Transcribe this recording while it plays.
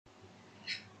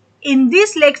In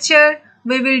this lecture,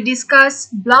 we will discuss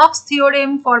Bloch's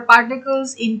theorem for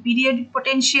particles in periodic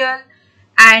potential,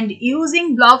 and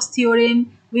using Bloch's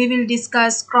theorem, we will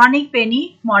discuss Kronig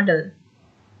Penney model.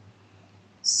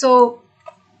 So,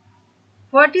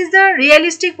 what is the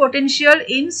realistic potential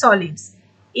in solids?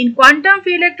 In quantum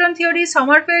free electron theory,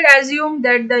 Sommerfeld assumed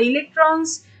that the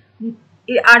electrons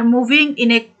are moving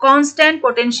in a constant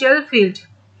potential field.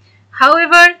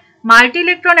 However,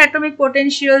 multi-electron atomic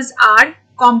potentials are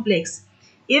complex.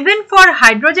 Even for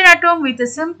hydrogen atom with a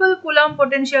simple Coulomb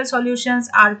potential, solutions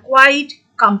are quite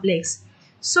complex.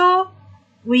 So,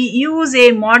 we use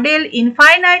a model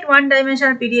infinite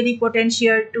one-dimensional periodic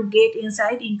potential to get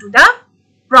insight into the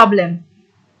problem.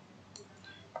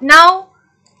 Now,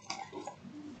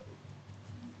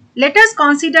 let us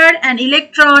consider an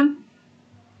electron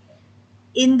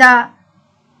in the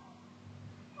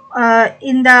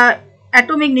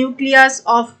atomic nucleus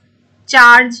of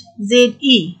charge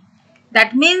Ze.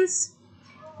 That means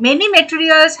many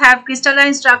materials have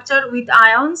crystalline structure with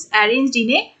ions arranged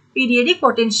in a periodic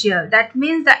potential. That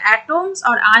means the atoms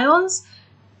or ions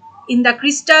in the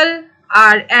crystal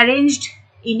are arranged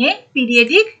in a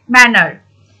periodic manner.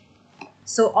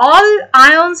 So all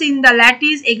ions in the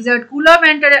lattice exert Coulomb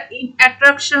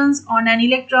attractions on an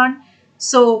electron.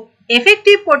 So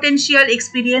effective potential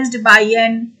experienced by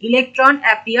an electron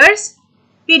appears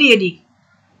periodic.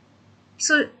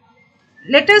 So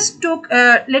let us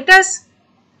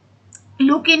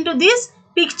look into this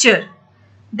picture.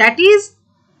 That is,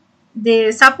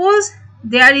 suppose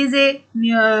there is a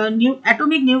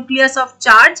atomic nucleus of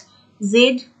charge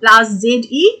Z plus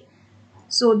Ze.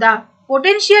 So the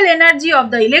potential energy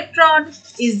of the electron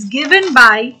is given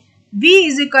by V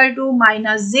is equal to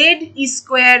minus Z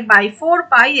square by 4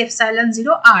 pi epsilon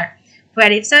 0 r,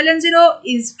 where epsilon 0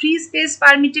 is free space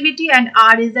permittivity and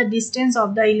r is the distance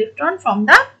of the electron from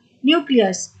the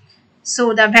nucleus.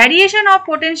 So the variation of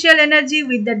potential energy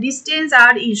with the distance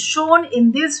r is shown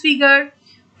in this figure,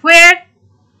 where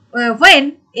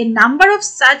when a number of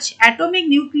such atomic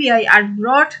nuclei are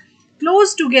brought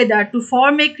close together to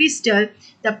form a crystal,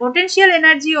 the potential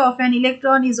energy of an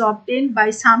electron is obtained by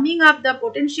summing up the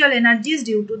potential energies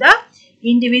due to the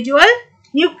individual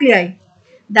nuclei.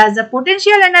 Thus, the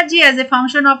potential energy as a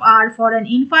function of R for an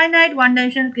infinite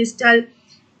one-dimensional crystal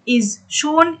is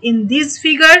shown in this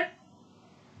figure.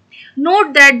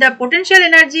 Note that the potential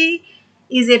energy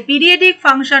is a periodic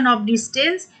function of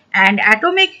distance and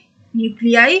atomic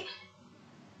nuclei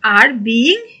are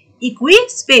being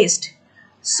equispaced.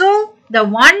 So, the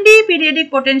 1D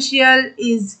periodic potential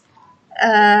is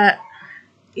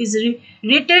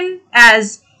written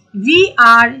as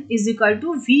VR is equal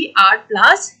to VR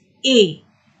plus A.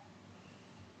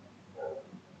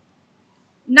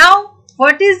 Now,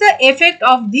 what is the effect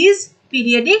of this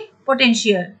periodic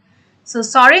potential? So,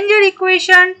 Schrödinger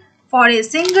equation for a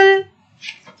single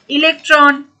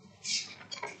electron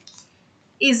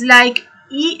is like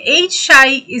H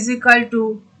psi is equal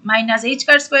to minus h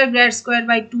car square grad square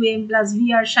by 2m plus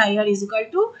Vr psi r is equal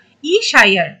to E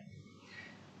psi r.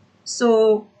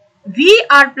 So,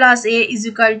 Vr plus A is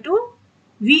equal to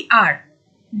Vr,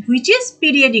 which is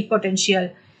periodic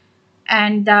potential,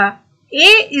 and the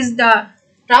A is the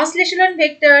translational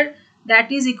vector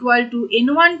that is equal to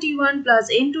n1 t1 plus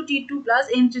n2 t2 plus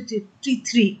n2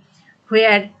 t3,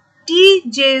 where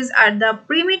tj's are the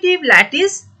primitive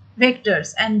lattice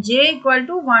vectors and j equal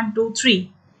to 1, 2,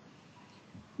 3.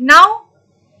 Now,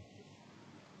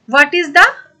 what is the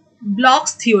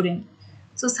Bloch's theorem?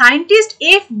 So, scientist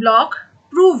F. Bloch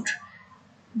proved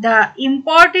the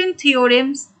important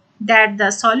theorems that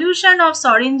the solution of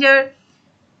Schrödinger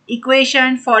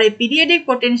equation for a periodic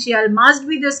potential must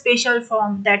be the special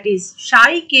form, that is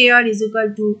psi kr is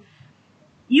equal to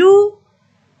u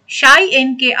psi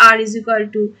nkr is equal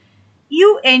to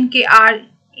u nkr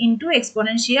into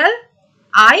exponential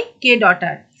I k dot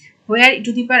r, where e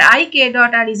to the power I k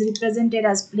dot r is represented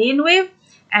as plane wave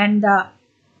and the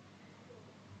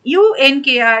u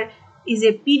nkr is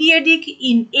a periodic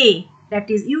in A, that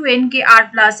is u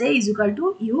nkr plus A is equal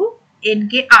to u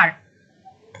nkr.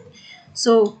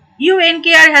 So, u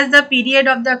nkr has the period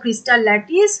of the crystal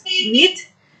lattice with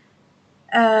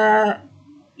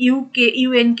u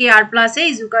nkr plus A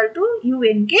is equal to u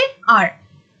nkr.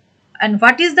 And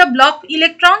what is the Bloch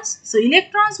electrons? So,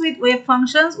 electrons with wave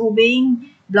functions obeying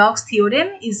Bloch's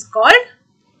theorem is called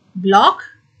Bloch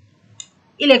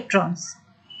electrons.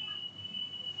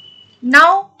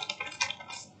 Now,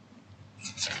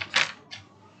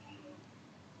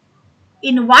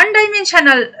 in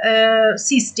one-dimensional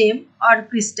system or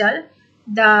crystal,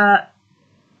 the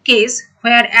case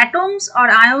where atoms or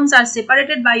ions are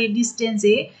separated by a distance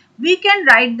a, we can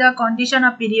write the condition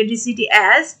of periodicity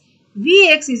as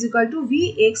Vx is equal to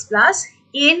Vx plus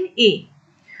Na.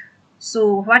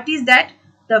 So what is that?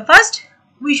 The first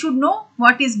we should know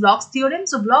what is Bloch's theorem.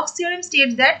 So Bloch's theorem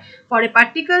states that for a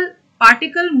particle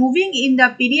moving in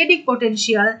the periodic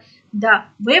potential, the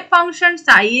wave function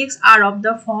psi x are of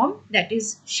the form that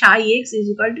is psi x is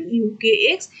equal to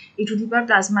ukx e to the power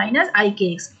plus minus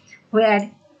ikx,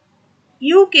 where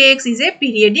ukx is a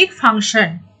periodic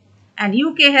function and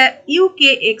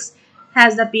ukx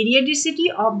has the periodicity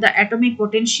of the atomic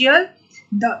potential.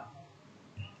 The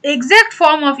exact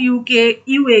form of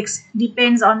ux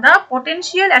depends on the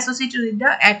potential associated with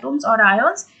the atoms or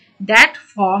ions that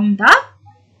form the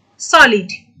solid.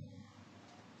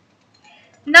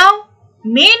 Now,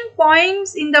 main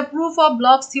points in the proof of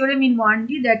Bloch's theorem in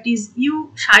 1D, that is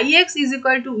psi x is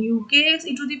equal to ukx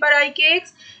e to the power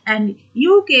ikx and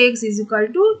ukx is equal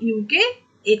to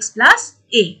ukx plus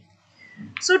a.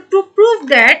 So, to prove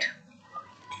that,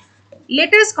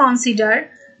 let us consider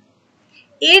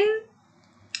we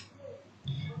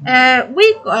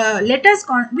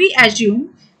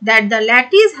assume that the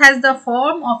lattice has the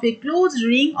form of a closed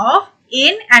ring of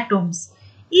n atoms.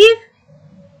 If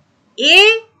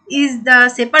A is the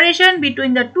separation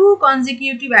between the two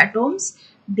consecutive atoms,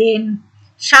 then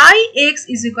psi x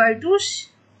is equal to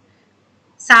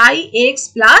psi x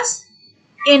plus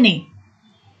Na.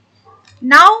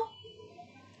 Now,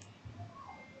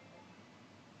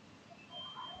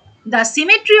 the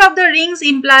symmetry of the rings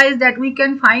implies that we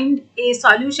can find a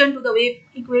solution to the wave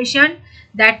equation,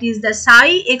 that is the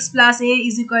psi x plus a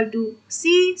is equal to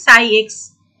c psi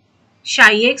x.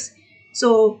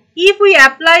 So, if we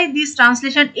apply this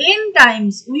translation n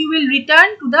times, we will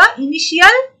return to the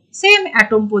initial same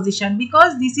atom position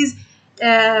because this is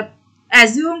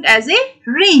assumed as a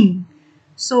ring.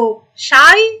 So,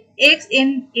 psi x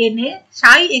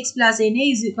plus na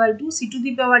is equal to c to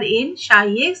the power n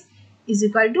psi x is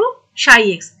equal to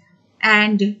psi x,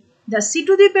 and the c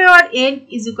to the power n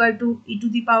is equal to e to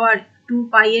the power 2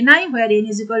 pi ni, where n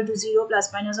is equal to 0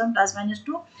 plus minus 1 plus minus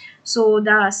 2. So,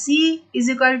 the c is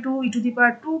equal to e to the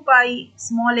power 2 pi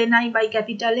small ni by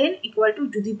capital N equal to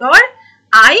e to the power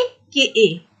I k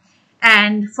a.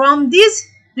 And from this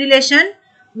relation,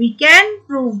 we can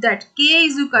prove that k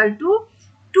is equal to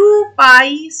 2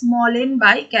 pi small n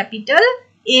by capital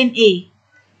Na.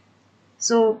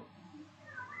 So,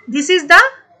 this is the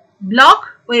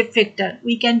Bloch wave vector.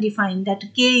 We can define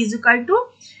that k is equal to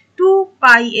 2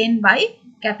 pi n by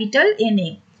capital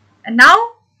Na. And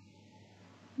now,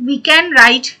 we can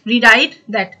rewrite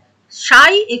that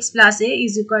psi x plus a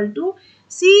is equal to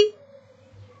c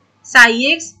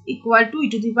psi x equal to e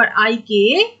to the power I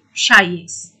k a psi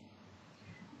x.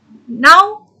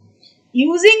 Now,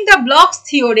 using the Bloch's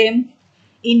theorem,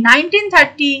 in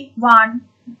 1931,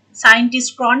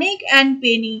 scientists Kronig and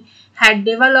Penney had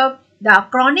developed the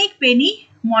Kronig Penney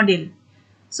model.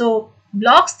 So,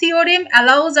 Bloch's theorem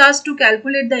allows us to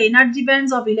calculate the energy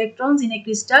bands of electrons in a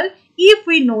crystal if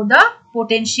we know the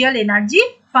potential energy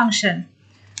function.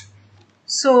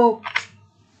 So,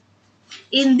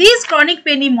 in this Kronig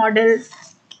Penney model,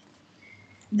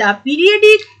 the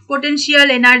periodic potential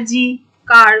energy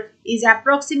curve is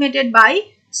approximated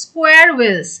by square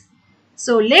wells.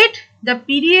 So, let the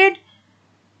period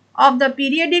of the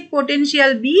periodic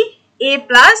potential be A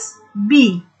plus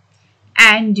B,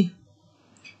 and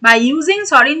by using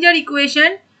Schrodinger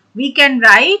equation, we can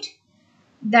write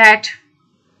that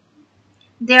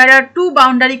there are two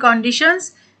boundary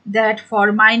conditions, that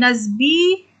for minus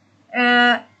b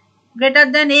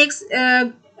greater than x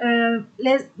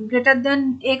greater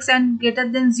than x and greater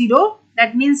than 0,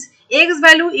 that means x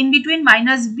value in between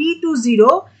minus b to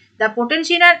 0, the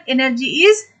potential energy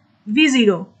is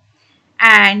V0,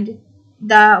 and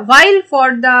while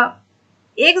for the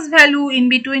x value in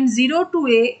between 0 to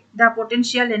a, the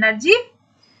potential energy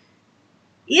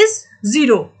is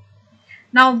 0.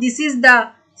 Now, this is the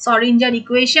Schrodinger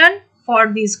equation for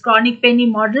this Kronig Penney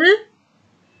model,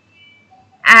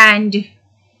 and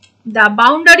the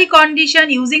boundary condition,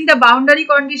 using the boundary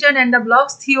condition and the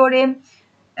Bloch's theorem,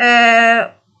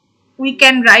 we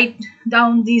can write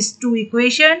down these two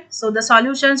equations. So, the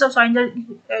solutions of Schrodinger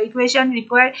equation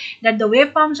require that the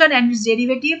wave function and its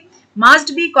derivative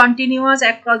must be continuous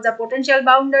across the potential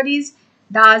boundaries,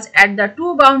 thus at the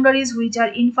two boundaries which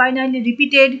are infinitely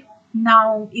repeated.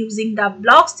 Now, using the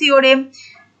Bloch's theorem,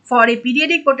 for a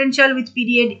periodic potential with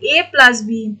period A plus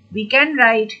B, we can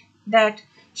write that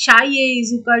psi A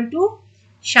is equal to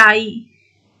psi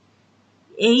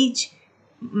H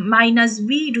minus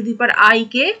B to the power I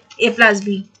k A plus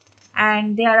B,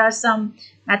 and there are some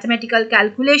mathematical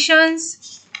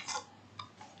calculations.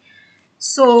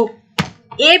 So,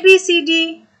 A, B, C,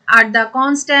 D are the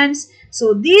constants.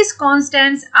 So these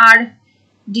constants are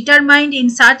determined in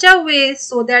such a way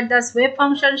so that the wave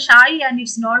function psi and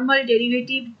its normal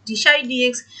derivative d psi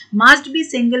dx must be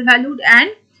single valued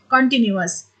and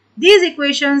continuous. These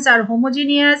equations are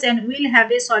homogeneous and will have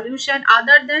a solution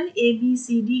other than A, B,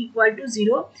 C, D equal to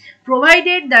 0,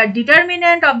 provided the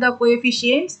determinant of the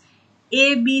coefficients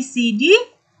A, B, C, D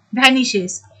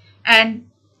vanishes. And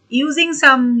using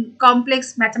some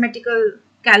complex mathematical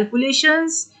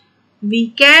calculations, we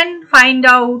can find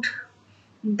out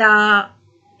the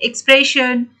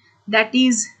expression that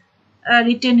is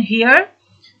written here.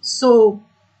 So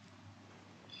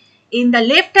in the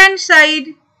left hand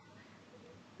side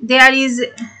there is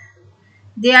a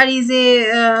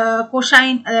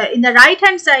cosine, in the right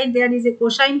hand side there is a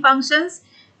cosine functions,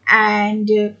 and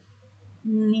in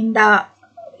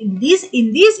this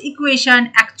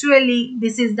equation actually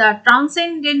this is the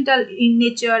transcendental in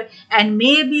nature and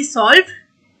may be solved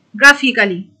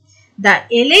graphically. The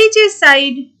LHS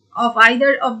side of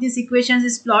either of these equations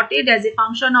is plotted as a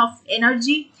function of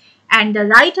energy, and the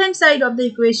right hand side of the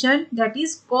equation, that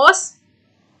is cos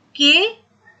Ka,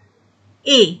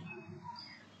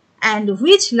 and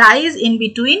which lies in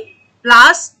between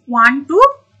 +1 to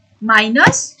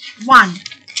 -1.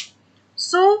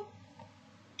 So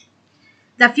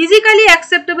the physically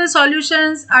acceptable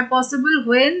solutions are possible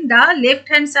when the left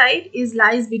hand side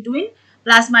lies between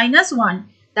 +-1.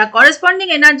 The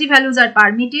corresponding energy values are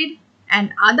permitted,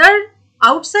 and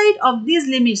outside of these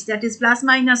limits, that is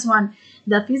 +-1,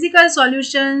 the physical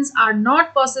solutions are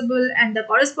not possible and the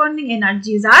corresponding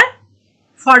energies are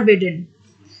forbidden.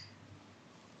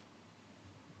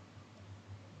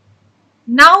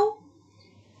 Now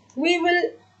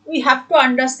we have to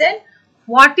understand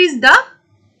what is the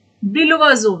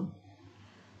Brillouin zone.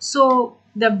 So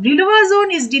the Brillouin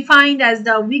zone is defined as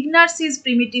the Wigner's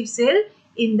primitive cell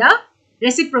in the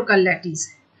reciprocal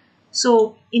lattice.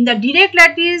 So in the direct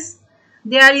lattice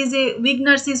there is a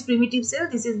Wigner's primitive cell.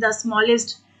 This is the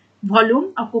smallest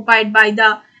volume occupied by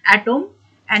the atom,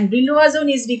 and Brillouin zone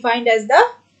is defined as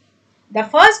the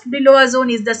first Brillouin zone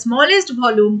is the smallest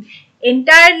volume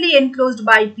entirely enclosed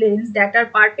by planes that are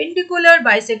perpendicular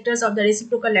bisectors of the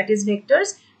reciprocal lattice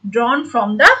vectors drawn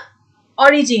from the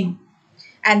origin.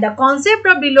 And the concept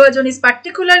of Brillouin zone is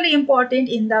particularly important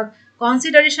in the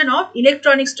consideration of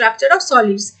electronic structure of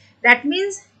solids. That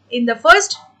means in the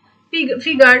first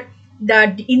figure,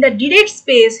 in the direct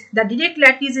space, the direct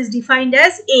lattice is defined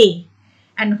as A,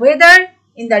 and whether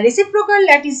in the reciprocal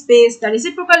lattice space, the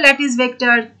reciprocal lattice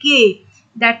vector K,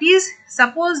 that is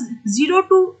suppose 0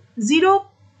 to 0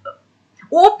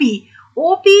 OP.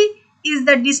 OP is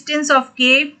the distance of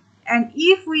K, and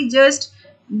if we just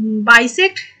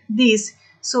bisect this,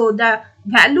 so the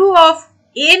value of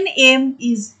Nm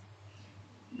is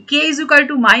K is equal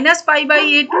to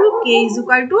 -π/a to K is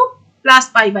equal to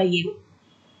 +π/a.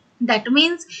 That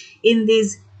means in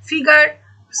this figure,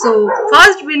 so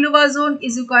first Brillouin zone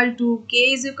is equal to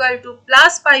K is equal to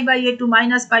 +π/a to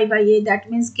 -π/a. That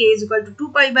means K is equal to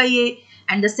 2π/a,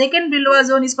 and the second Brillouin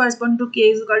zone is corresponding to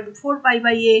K is equal to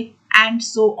 4π/a, and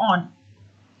so on.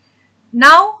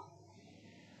 Now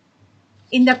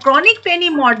in the Kronig Penney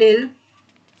model,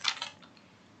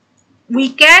 we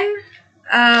can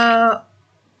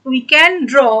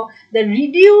draw the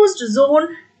reduced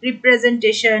zone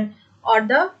representation or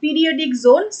the periodic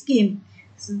zone scheme.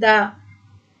 So the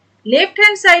left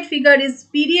hand side figure is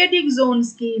periodic zone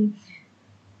scheme.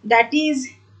 That is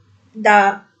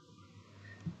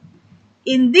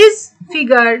in this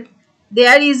figure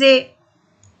there is a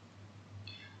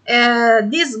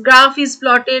this graph is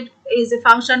plotted is a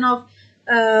function of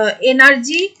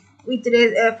energy with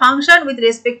function with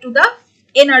respect to the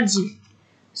energy.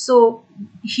 So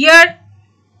here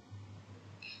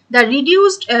the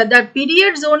reduced the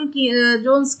period zone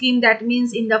scheme, that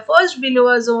means in the first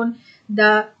Brillouin zone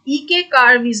the EK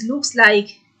curve looks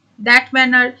like that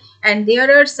manner, and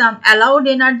there are some allowed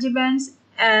energy bands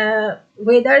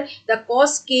whether the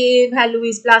cos K value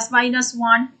is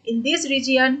 +-1 in this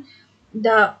region.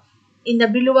 In the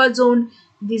Brillouin zone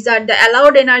these are the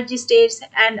allowed energy states,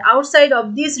 and outside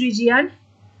of this region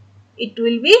it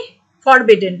will be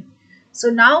forbidden. So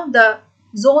now the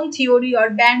zone theory or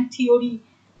band theory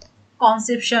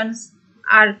conceptions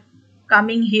are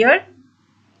coming here.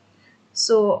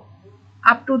 So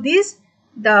up to this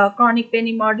the Kronig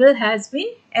Penney model has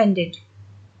been ended.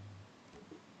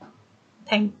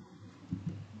 Thank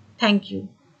you.